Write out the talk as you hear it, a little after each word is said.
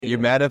You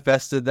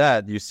manifested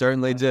that. You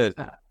certainly did.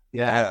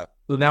 Yeah.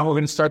 So now we're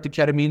going to start the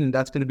ketamine, and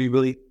that's going to be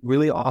really,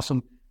 really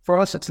awesome. For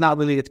us, it's not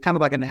really, it's kind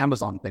of like an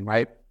Amazon thing,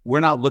 right? We're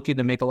not looking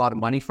to make a lot of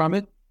money from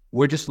it.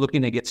 We're just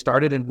looking to get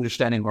started and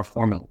understanding our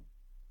formula,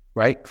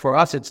 right? For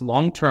us, it's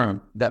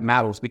long-term that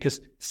matters,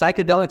 because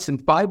psychedelics in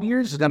 5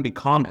 years is going to be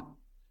common.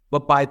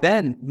 But by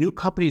then, new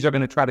companies are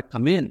going to try to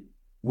come in.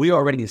 We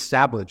already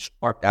established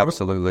our...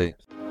 Absolutely.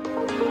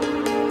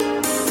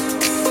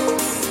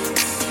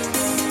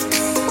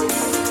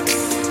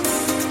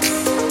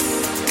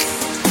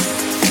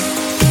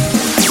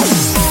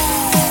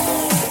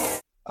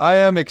 I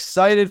am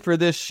excited for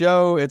this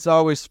show. It's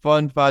always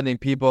fun finding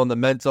people in the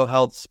mental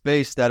health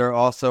space that are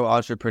also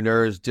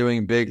entrepreneurs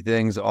doing big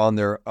things on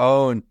their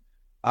own.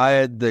 I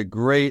had the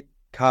great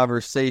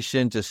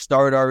conversation to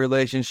start our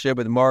relationship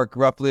with Mark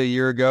roughly a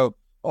year ago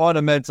on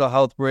a mental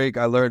health break.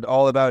 I learned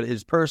all about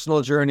his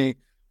personal journey,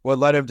 what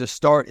led him to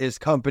start his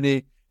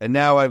company, and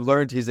now I've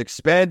learned he's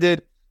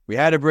expanded. We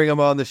had to bring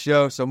him on the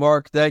show. So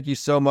Mark, thank you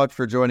so much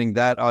for joining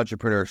That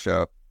Entrepreneur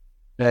Show.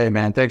 Hey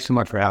man, thanks so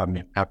much for having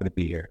me. Happy to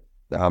be here.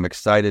 I'm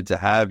excited to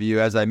have you.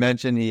 As I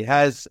mentioned, he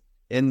has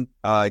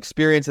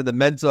experience in the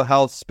mental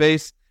health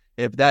space.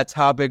 If that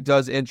topic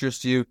does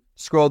interest you,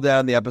 scroll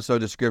down the episode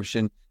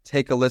description,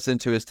 take a listen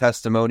to his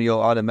testimonial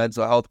on a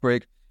mental health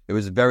break. It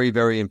was very,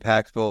 very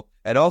impactful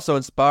and also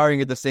inspiring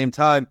at the same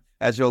time,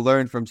 as you'll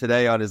learn from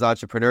today on his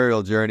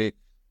entrepreneurial journey.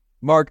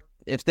 Mark,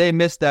 if they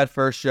missed that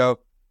first show,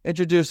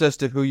 introduce us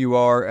to who you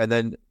are and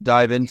then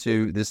dive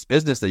into this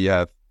business that you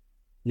have.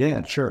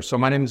 Yeah, sure. So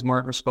my name is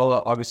Mark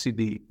Rizkallah. Obviously,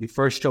 the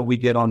first show we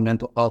did on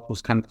mental health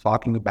was kind of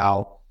talking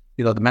about,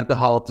 the mental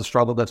health, the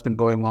struggle that's been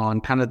going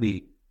on, kind of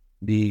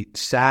the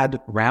sad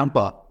ramp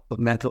up of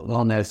mental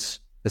illness,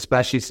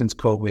 especially since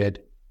COVID.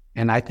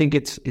 And I think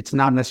it's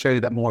not necessarily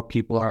that more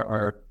people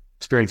are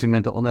experiencing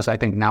mental illness. I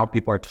think now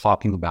people are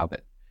talking about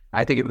it.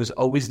 I think it was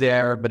always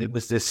there, but it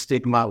was this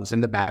stigma, it was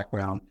in the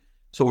background.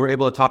 So we're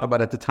able to talk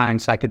about at the time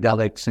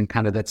psychedelics and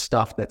kind of that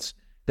stuff that's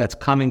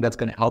coming, that's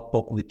going to help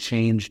hopefully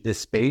change this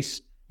space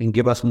and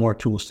give us more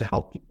tools to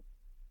help people.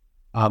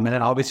 And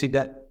then obviously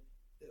that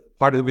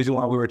part of the reason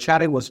why we were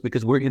chatting was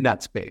because we're in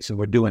that space and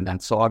we're doing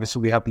that. So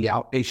obviously we have the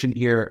outpatient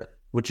here,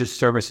 which is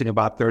servicing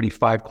about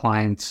 35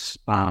 clients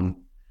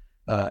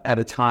at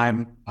a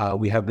time.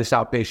 We have this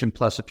outpatient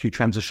plus a few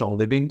transitional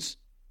livings.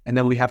 And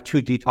then we have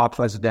 2 detox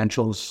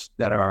residentials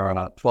that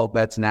are 12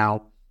 beds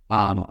now,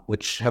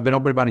 which have been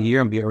open about a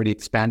year and we already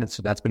expanded.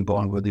 So that's been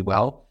going really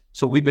well.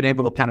 So we've been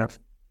able to kind of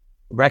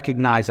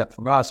recognize that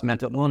for us,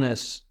 mental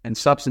illness and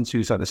substance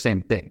use are the same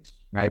things,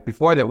 right?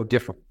 Before they were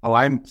different. Oh,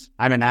 I'm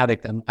an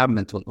addict and I have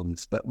mental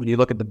illness. But when you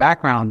look at the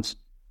backgrounds,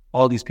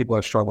 all these people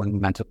are struggling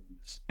with mental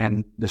illness,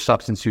 and the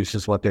substance use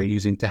is what they're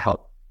using to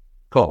help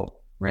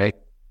cope, right?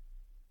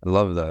 I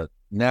love that.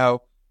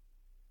 Now,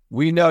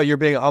 we know you're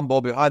being humble.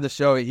 Behind the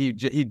show, he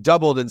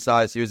doubled in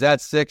size. He was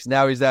at 6,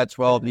 now he's at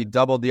 12. He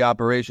doubled the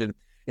operation.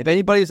 If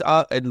anybody's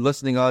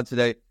listening on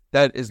today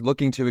that is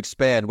looking to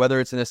expand,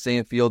 whether it's in the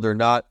same field or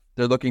not,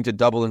 they're looking to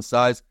double in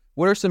size,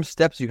 what are some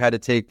steps you had to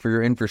take for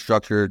your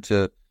infrastructure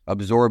to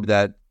absorb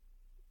that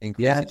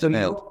increase? Yeah, so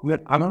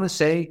I'm going to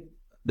say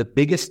the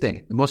biggest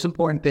thing, the most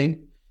important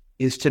thing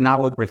is to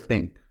not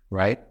overthink,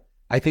 right?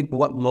 I think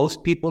what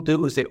most people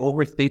do is they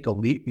overthink a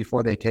leap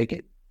before they take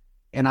it.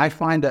 And I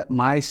find that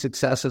my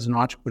success as an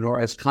entrepreneur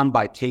has come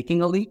by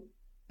taking a leap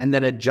and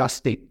then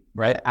adjusting,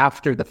 right,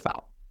 after the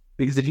foul.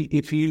 Because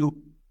if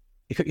you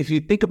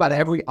think about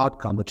every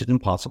outcome, which is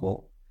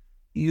impossible,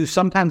 you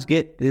sometimes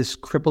get this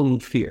crippling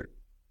fear.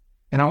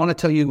 And I want to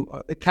tell you,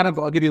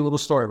 I'll give you a little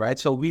story, right?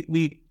 So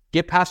we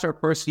get past our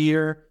first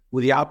year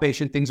with the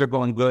outpatient, things are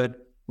going good.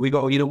 We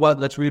go, you know what,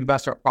 let's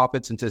reinvest our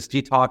profits into this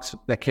detox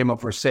that came up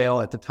for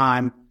sale at the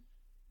time.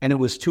 And it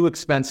was too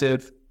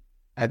expensive.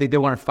 I think they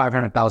wanted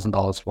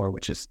 $500,000 for it,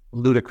 which is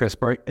ludicrous,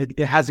 but it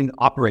hasn't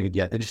operated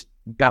yet. They just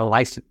got a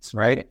license,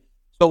 right?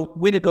 So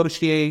we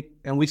negotiate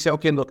and we say,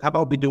 okay, look, how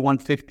about we do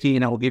 150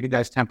 and we'll give you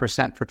guys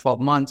 10% for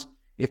 12 months.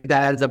 If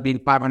that ends up being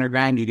 500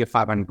 grand, you get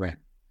 500 grand.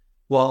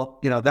 Well,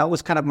 that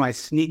was kind of my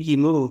sneaky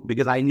move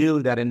because I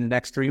knew that in the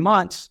next 3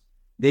 months,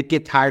 they'd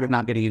get tired of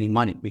not getting any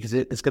money because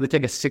it's going to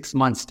take us 6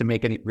 months to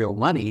make any real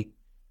money.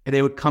 And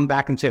they would come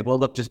back and say, well,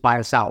 look, just buy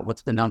us out.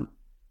 What's the number?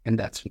 And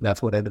that's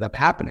what ended up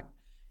happening.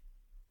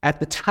 At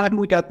the time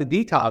we got the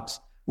detox,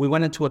 we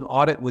went into an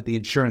audit with the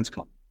insurance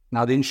company.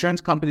 Now, the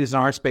insurance companies in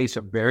our space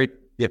are very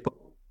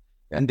difficult,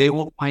 and they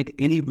will find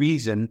any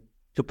reason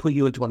to put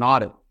you into an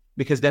audit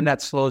because then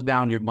that slows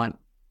down your money.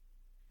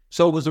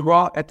 So it was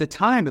at the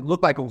time, it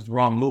looked like it was the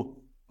wrong move.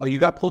 Oh, you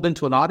got pulled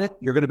into an audit,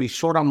 you're going to be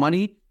short on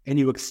money, and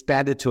you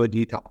expanded to a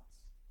detox.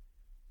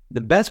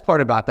 The best part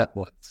about that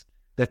was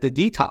that the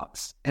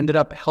detox ended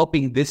up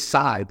helping this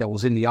side that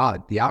was in the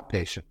audit, the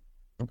outpatient.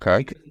 Okay.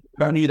 Because the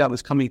revenue that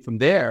was coming from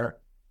there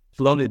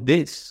floated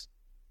this,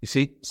 you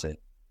see?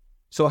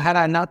 So had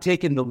I not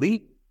taken the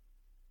leap,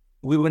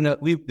 we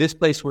wouldn't have, this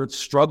place where it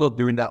struggled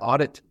during that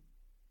audit.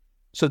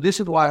 So this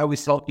is why I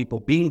always tell people,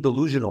 being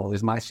delusional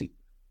is my secret.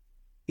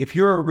 If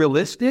you're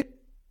realistic,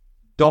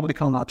 don't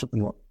become an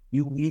entrepreneur.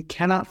 You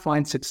cannot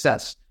find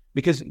success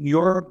because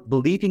you're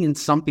believing in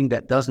something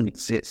that doesn't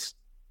exist,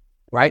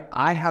 right?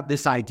 I have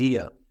this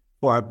idea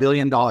for a $1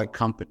 billion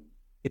company.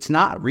 It's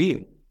not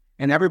real.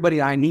 And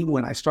everybody I knew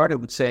when I started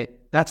would say,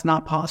 that's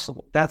not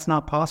possible. That's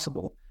not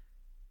possible.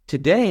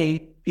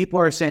 Today, people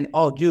are saying,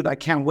 oh, dude, I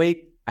can't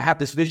wait. I have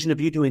this vision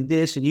of you doing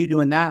this and you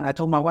doing that. And I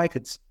told my wife,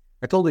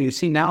 I told her, you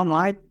see, now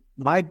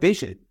my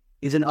vision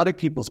is in other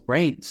people's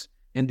brains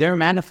and they're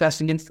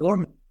manifesting it for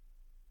me.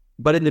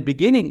 But in the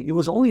beginning, it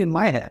was only in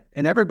my head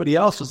and everybody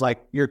else was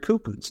like, you're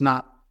cuckoo.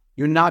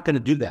 You're not going to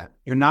do that.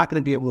 You're not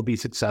going to be able to be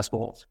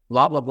successful,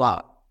 blah, blah,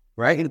 blah,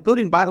 right?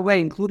 Including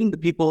the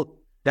people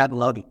that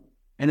love you.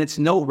 And it's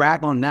no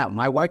rag on that.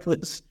 My wife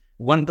was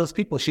one of those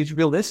people. She's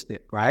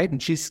realistic, right?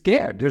 And she's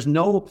scared. There's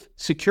no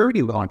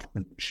security with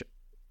entrepreneurship.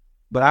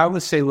 But I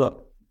would say,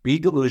 look, be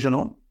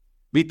delusional.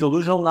 Be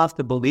delusional enough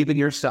to believe in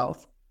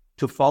yourself,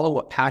 to follow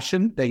a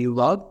passion that you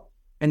love,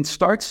 and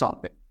start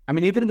something. I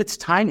mean, even if it's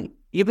tiny,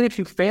 even if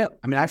you fail.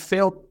 I mean, I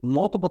failed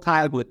multiple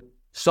times with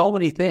so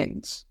many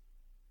things.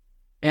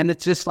 And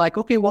it's just like,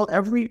 okay, well,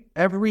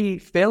 every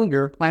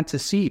failure plants a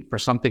seed for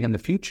something in the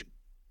future.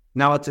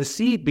 Now, it's a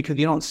seed because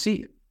you don't see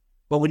it.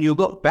 But when you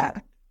look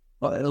back,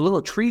 a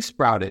little tree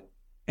sprouted,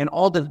 and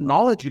all the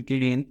knowledge you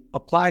gain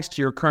applies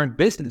to your current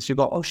business. You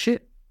go, oh,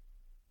 shit,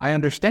 I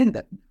understand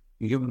that.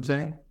 You get what I'm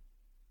saying?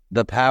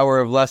 The power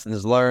of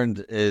lessons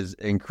learned is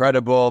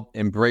incredible.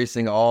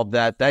 Embracing all of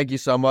that. Thank you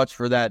so much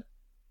for that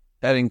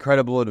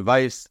incredible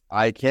advice.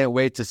 I can't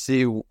wait to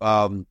see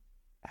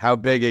how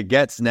big it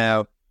gets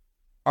now.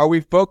 Are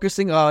we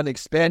focusing on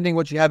expanding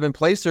what you have in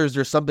place, or is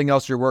there something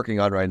else you're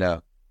working on right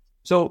now?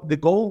 So the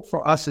goal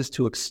for us is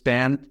to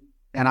expand.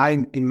 And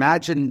I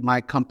imagine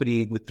my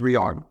company with 3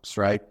 arms,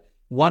 right?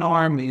 One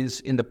arm is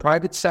in the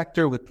private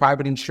sector with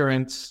private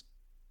insurance.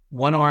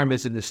 One arm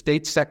is in the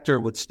state sector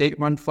with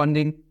state-run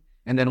funding.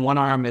 And then one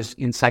arm is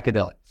in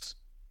psychedelics.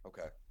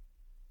 Okay.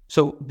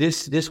 So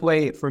this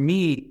way, for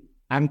me,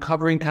 I'm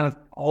covering kind of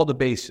all the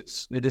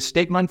bases. The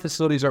state-run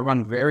facilities are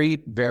run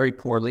very, very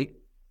poorly.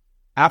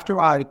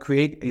 After I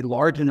create a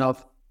large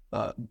enough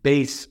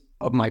base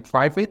of my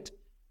private,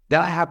 then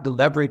I have the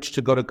leverage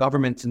to go to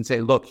governments and say,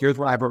 look, here's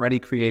what I've already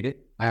created.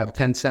 I have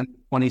 10,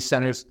 20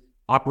 centers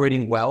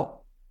operating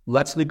well.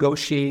 Let's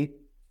negotiate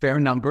fair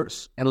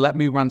numbers and let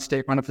me run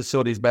state-run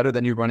facilities better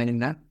than you're running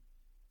now.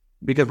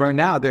 Because right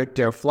now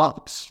they're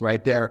flops,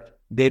 right?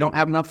 They don't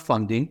have enough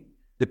funding.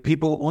 The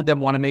people who own them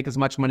want to make as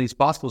much money as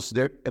possible, so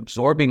they're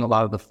absorbing a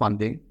lot of the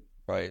funding.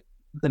 Right.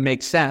 That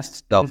makes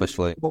sense.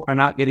 Selfishly. People are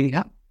not getting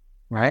help,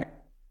 right?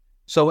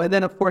 So, and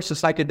then of course the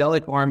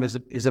psychedelic arm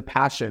is a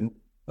passion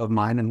of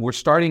mine, and we're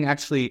starting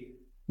actually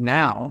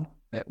now.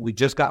 We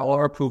just got all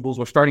our approvals.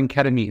 We're starting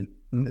ketamine.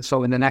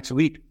 So in the next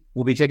week,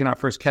 we'll be taking our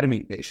first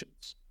ketamine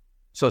patients.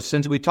 So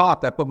since we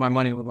talked, I put my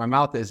money where my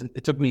mouth is.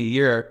 It took me a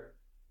year,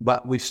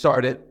 but we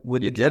started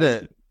with. You did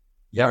it.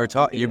 Yeah,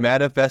 you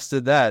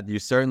manifested that. You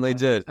certainly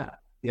did.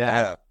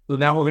 Yeah. So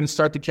now we're going to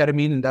start the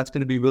ketamine, and that's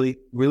going to be really,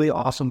 really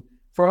awesome.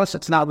 For us,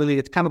 it's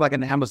kind of like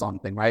an Amazon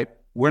thing, right?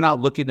 We're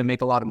not looking to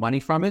make a lot of money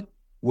from it.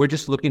 We're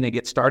just looking to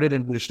get started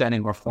and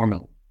understanding our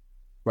formula.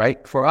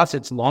 Right? For us,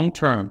 it's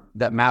long-term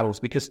that matters,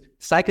 because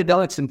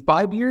psychedelics in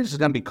 5 years is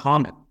going to be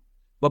common.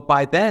 But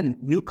by then,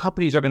 new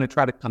companies are going to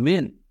try to come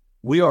in.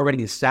 We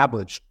already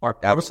established our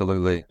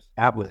Absolutely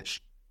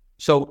established.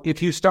 So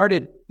if you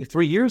started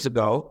 3 years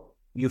ago,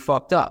 you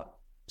fucked up.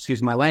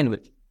 Excuse my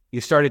language.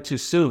 You started too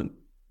soon.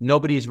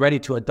 Nobody's ready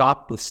to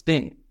adopt this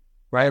thing,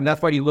 right? And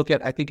that's why you look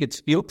at, I think it's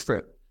Field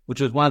Trip,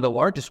 which was one of the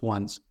largest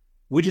ones.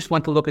 We just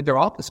went to look at their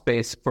office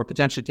space for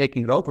potentially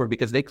taking it over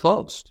because they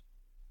closed.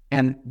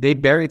 And they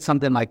buried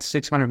something like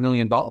 $600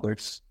 million.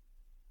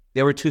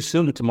 They were too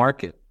soon to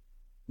market.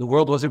 The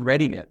world wasn't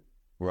ready yet.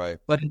 Right.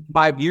 But in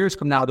 5 years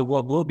from now, the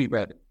world will be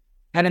ready.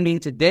 Ketamine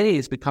today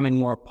is becoming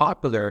more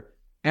popular.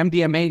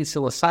 MDMA and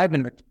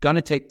psilocybin are going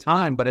to take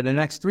time, but in the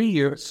next 3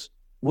 years,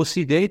 we'll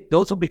see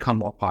those will become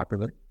more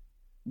popular.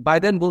 By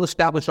then, we'll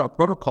establish our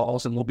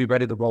protocols and we'll be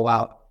ready to roll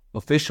out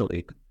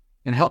officially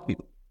and help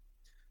people.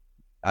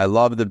 I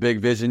love the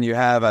big vision you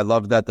have. I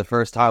love that the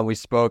first time we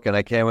spoke, and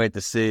I can't wait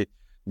to see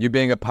you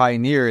being a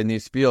pioneer in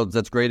these fields.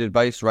 That's great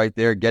advice right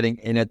there, getting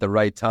in at the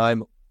right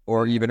time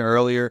or even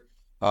earlier.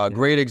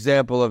 Great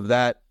example of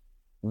that.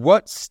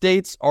 What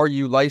states are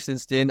you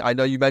licensed in? I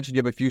know you mentioned you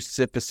have a few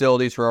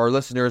facilities. For our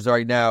listeners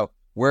right now,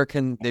 where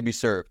can they be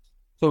served?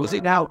 So see,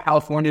 now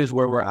California is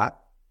where we're at.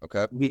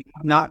 Okay. We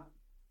have not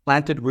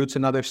planted roots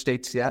in other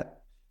states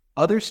yet.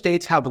 Other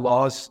states have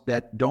laws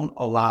that don't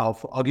allow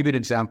I'll give you an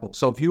example.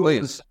 So if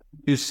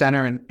you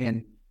center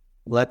in,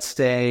 let's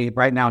say,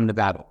 right now in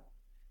Nevada,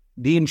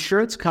 the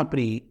insurance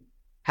company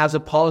has a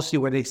policy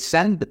where they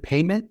send the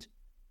payment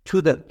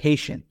to the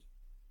patient.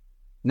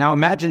 Now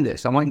imagine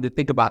this. I want you to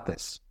think about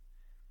this.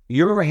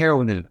 You're a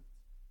heroin addict,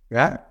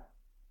 right?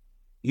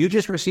 You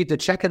just received a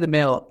check in the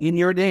mail in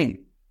your name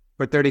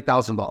for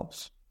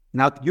 $30,000.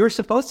 Now you're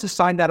supposed to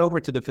sign that over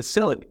to the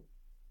facility.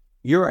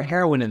 You're a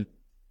heroin addict.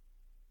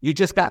 You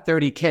just got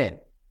 $30K.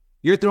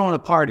 You're throwing a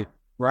party,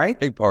 right?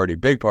 Big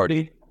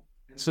party.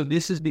 So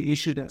this is the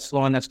issue that's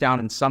slowing us down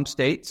in some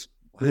states.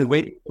 They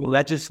wait for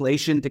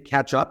legislation to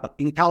catch up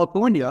in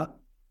California,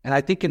 and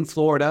I think in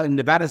Florida, and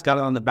Nevada's got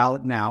it on the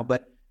ballot now.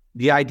 But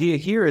the idea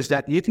here is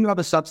that if you have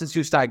a substance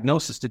use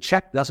diagnosis, the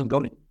check doesn't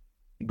go to you.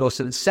 It goes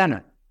to the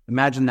center.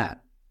 Imagine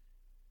that.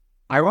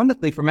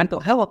 Ironically, for mental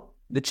health,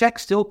 the check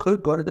still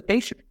could go to the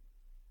patient,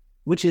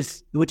 which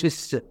is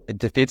It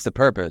defeats the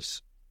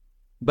purpose.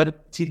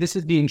 But see, this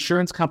is the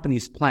insurance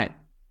company's plan.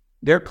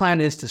 Their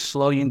plan is to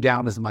slow you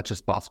down as much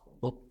as possible.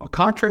 Well,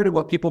 contrary to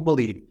what people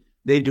believe,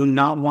 they do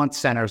not want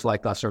centers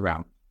like us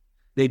around.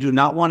 They do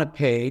not want to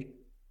pay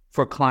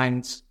for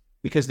clients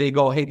because they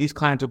go, hey, these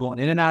clients are going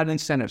in and out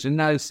of centers, in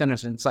and out of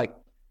centers. And it's like,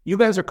 you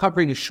guys are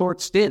covering a short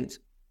stint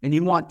and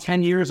you want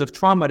 10 years of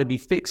trauma to be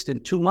fixed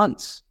in 2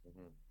 months.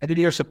 And then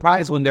you're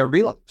surprised when they're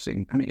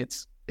relapsing. I mean,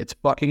 it's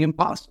fucking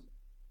impossible.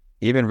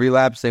 Even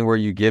relapsing where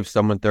you give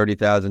someone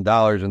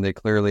 $30,000 and they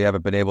clearly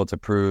haven't been able to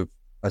prove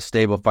a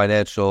stable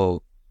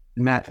financial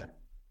matter.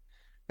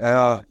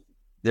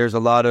 There's a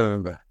lot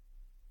of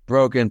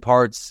broken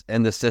parts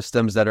in the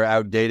systems that are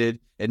outdated,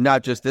 and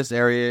not just this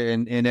area.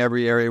 In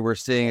every area we're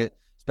seeing it,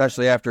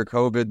 especially after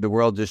COVID. The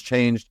world just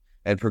changed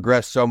and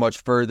progressed so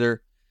much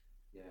further.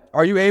 Yeah.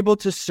 Are you able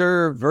to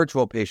serve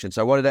virtual patients?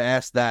 I wanted to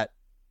ask that.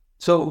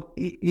 So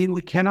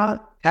we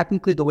cannot,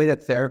 technically the way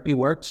that therapy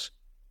works,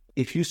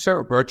 if you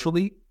serve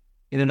virtually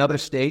in another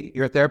state,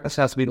 your therapist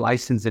has to be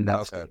licensed in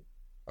that state.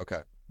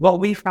 Okay. What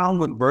we found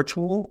with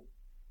virtual,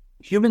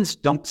 humans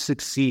don't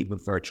succeed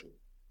with virtual.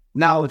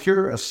 Now, if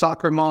you're a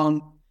soccer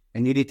mom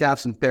and you need to have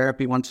some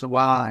therapy once in a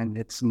while and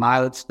it's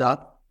mild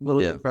stuff,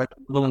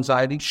 little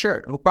anxiety,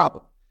 sure, no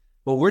problem.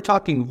 But we're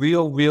talking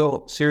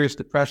real serious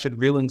depression,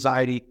 real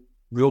anxiety,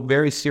 real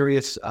very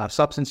serious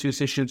substance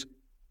use issues.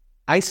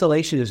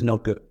 Isolation is no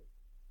good.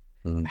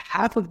 Mm-hmm.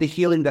 Half of the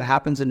healing that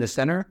happens in the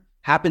center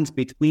happens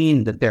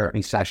between the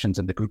therapy sessions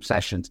and the group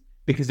sessions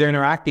because they're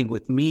interacting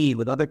with me,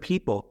 with other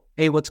people.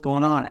 Hey, what's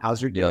going on? How's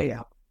your day?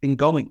 How's things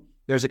going?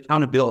 There's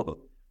accountability.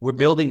 We're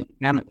building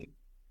family.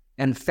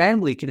 And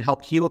family can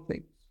help heal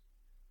things.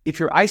 If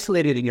you're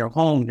isolated in your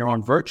home, you're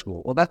on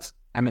virtual. Well,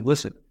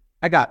 listen,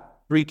 I got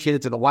 3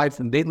 kids and a wife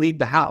and they leave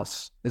the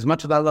house. As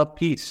much as I love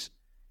peace,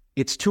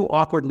 it's too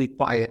awkwardly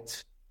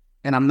quiet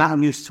and I'm not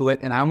used to it.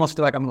 And I almost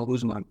feel like I'm going to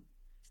lose my mind.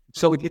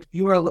 So if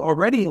you are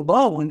already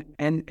alone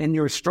and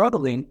you're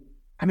struggling,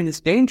 it's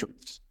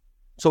dangerous.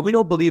 So we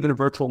don't believe in a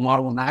virtual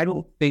model. And I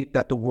don't think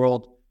that the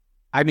world,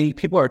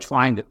 people are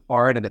trying it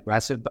hard and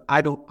aggressive, but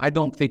I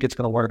don't think it's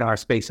going to work in our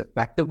space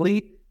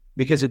effectively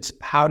because it's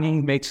how do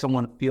you make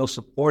someone feel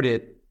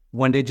supported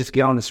when they just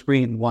get on the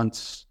screen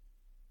once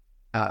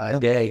a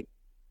day?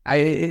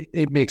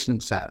 It makes no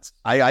sense.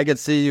 I could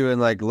see you in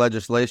like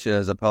legislation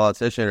as a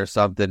politician or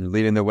something,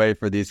 leading the way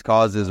for these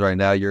causes right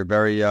now. You're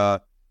very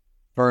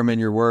firm in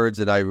your words,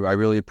 and I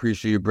really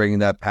appreciate you bringing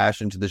that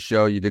passion to the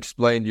show. You've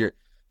explained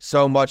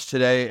so much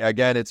today.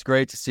 Again, it's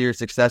great to see your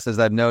success as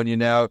I've known you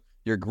now,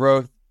 your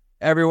growth.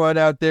 Everyone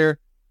out there,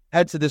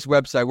 head to this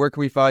website. Where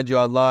can we find you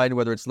online,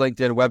 whether it's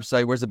LinkedIn,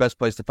 website? Where's the best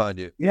place to find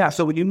you? Yeah,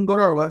 so you can go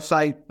to our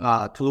website,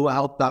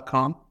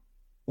 TalluahHealth.com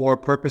or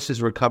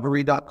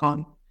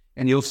purposesrecovery.com,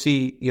 and you'll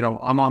see,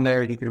 I'm on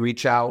there. You can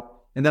reach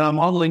out. And then I'm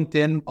on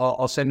LinkedIn.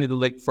 I'll send you the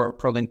link for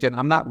LinkedIn.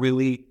 I'm not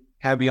really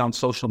heavy on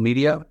social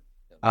media.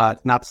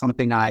 It's not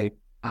something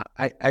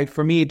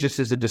for me, it just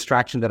is a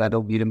distraction that I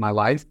don't need in my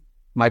life.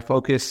 My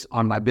focus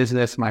on my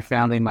business, my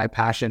family, my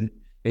passion,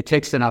 it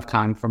takes enough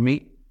time for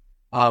me.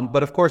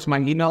 But of course, my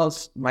email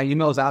is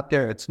out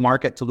there. It's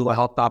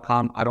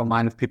mark@TalluahHealth.com. I don't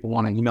mind if people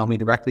want to email me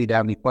directly to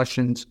have any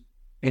questions,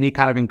 any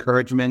kind of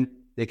encouragement,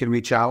 they can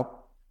reach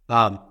out.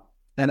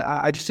 And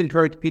I just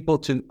encourage people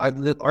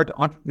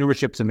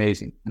entrepreneurship's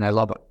amazing and I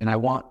love it. And I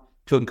want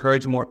to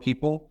encourage more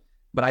people,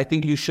 but I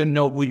think you should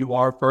know who you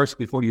are first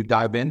before you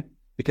dive in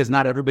because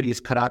not everybody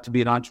is cut out to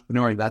be an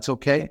entrepreneur. And that's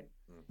okay.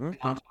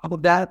 Mm-hmm. On top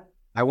of that,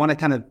 I want to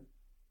kind of,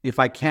 if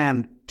I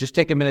can, just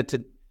take a minute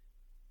to,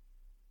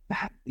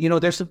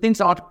 there's some things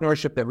to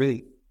entrepreneurship that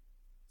really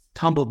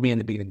tumbled me in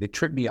the beginning. They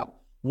tripped me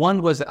up.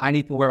 One was that I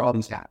need to wear all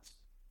these hats.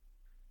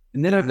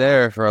 And then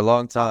there for a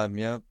long time,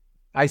 yeah.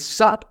 I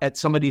suck at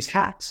some of these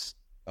hats.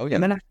 Oh, yeah.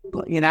 And then I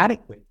feel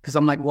inadequate because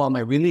I'm like, well, am I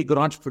really a good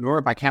entrepreneur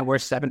if I can't wear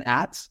 7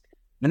 hats?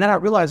 And then I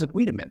realized, like,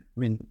 wait a minute.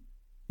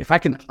 If I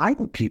can hire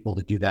people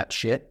to do that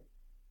shit,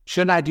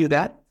 shouldn't I do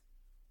that?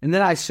 And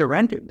then I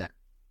surrendered that.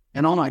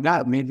 And oh my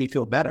God, it made me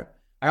feel better.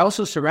 I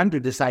also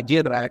surrendered this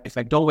idea that if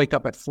I don't wake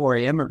up at 4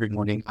 a.m. every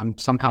morning, I'm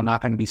somehow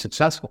not going to be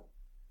successful.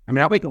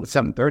 I wake up at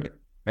 7:30,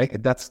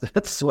 right?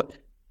 That's what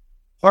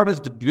part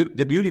of the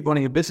beauty of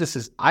running a business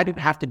is I didn't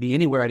have to be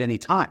anywhere at any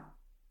time,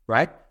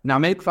 right? Now,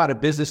 maybe if I had a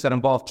business that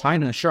involved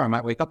China, sure, I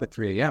might wake up at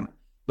 3 a.m.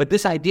 But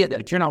this idea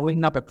that if you're not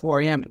waking up at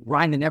 4 a.m.,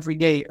 grinding every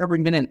day, every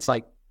minute, it's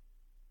like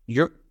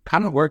you're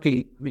kind of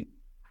working. I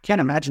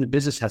can't imagine a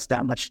business has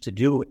that much to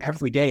do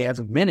every day,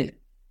 every minute.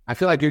 I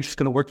feel like you're just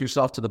going to work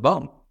yourself to the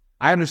bone.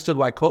 I understood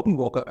why Kobe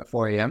woke up at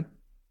 4 a.m.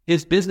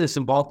 His business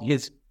involved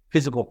his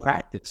physical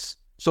practice.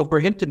 So for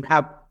him to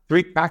have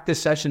 3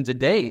 practice sessions a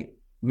day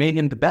made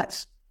him the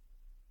best.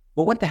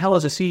 Well, what the hell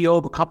is a CEO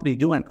of a company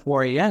doing at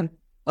 4 a.m.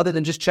 other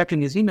than just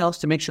checking his emails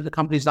to make sure the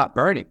company's not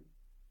burning?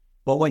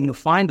 But when you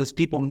find those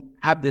people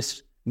have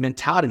this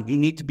mentality, you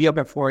need to be up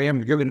at 4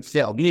 a.m. you're going to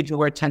fail. You need to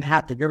wear 10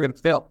 hats, you're going to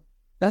fail.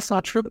 That's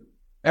not true.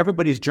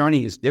 Everybody's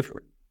journey is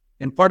different.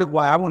 And part of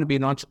why I want to be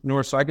an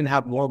entrepreneur, so I can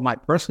have more of my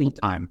personal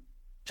time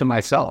to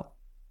myself,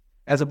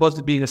 as opposed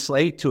to being a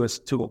slave to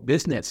a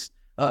business,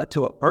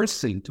 to a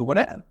person, to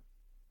whatever,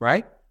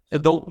 right?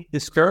 And don't be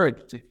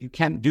discouraged if you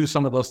can't do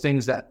some of those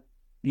things that,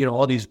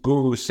 all these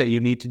gurus say you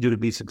need to do to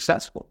be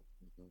successful.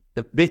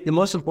 The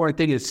most important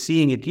thing is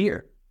seeing it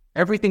here.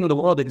 Everything in the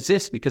world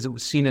exists because it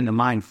was seen in the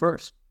mind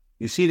first.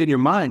 You see it in your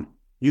mind,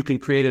 you can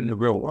create it in the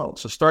real world.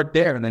 So start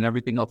there, and then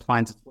everything else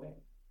finds its way.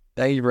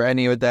 Thank you for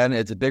ending with that.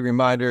 It's a big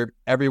reminder.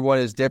 Everyone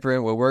is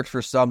different. What works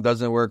for some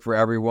doesn't work for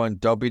everyone.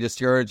 Don't be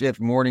discouraged if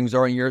mornings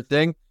aren't your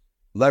thing.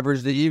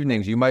 Leverage the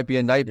evenings. You might be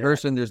a night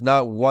person. There's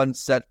not one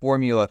set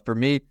formula. For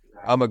me,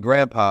 I'm a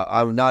grandpa.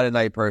 I'm not a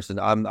night person.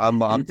 I'm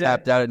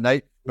tapped out at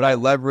night, but I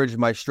leverage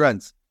my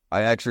strengths.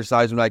 I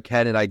exercise when I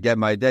can, and I get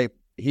my day.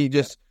 He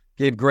just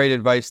gave great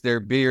advice there.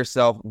 Be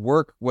yourself.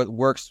 Work what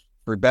works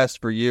for best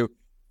for you.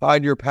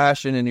 Find your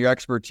passion, and your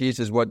expertise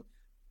is what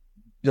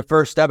the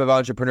first step of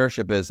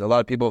entrepreneurship is. A lot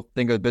of people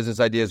think a business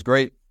idea is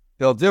great.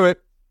 They'll do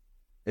it.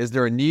 Is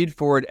there a need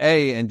for it?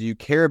 A, and do you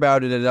care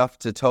about it enough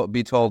to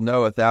be told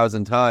no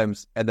 1,000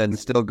 times and then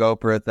still go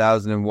for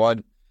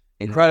 1,001?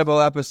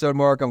 Incredible episode,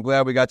 Mark. I'm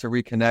glad we got to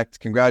reconnect.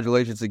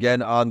 Congratulations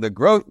again on the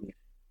growth.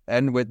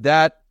 And with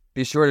that,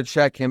 be sure to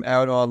check him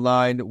out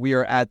online. We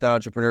are at The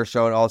Entrepreneur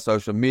Show on all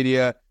social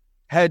media.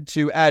 Head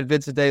to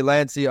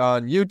 @VincentDeLancey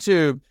on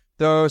YouTube.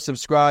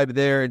 Subscribe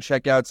there and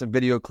check out some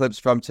video clips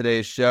from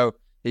today's show.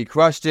 He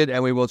crushed it,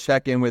 and we will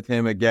check in with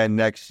him again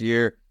next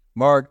year.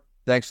 Mark,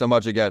 thanks so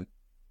much again.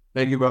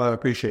 Thank you, brother. I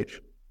appreciate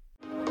you.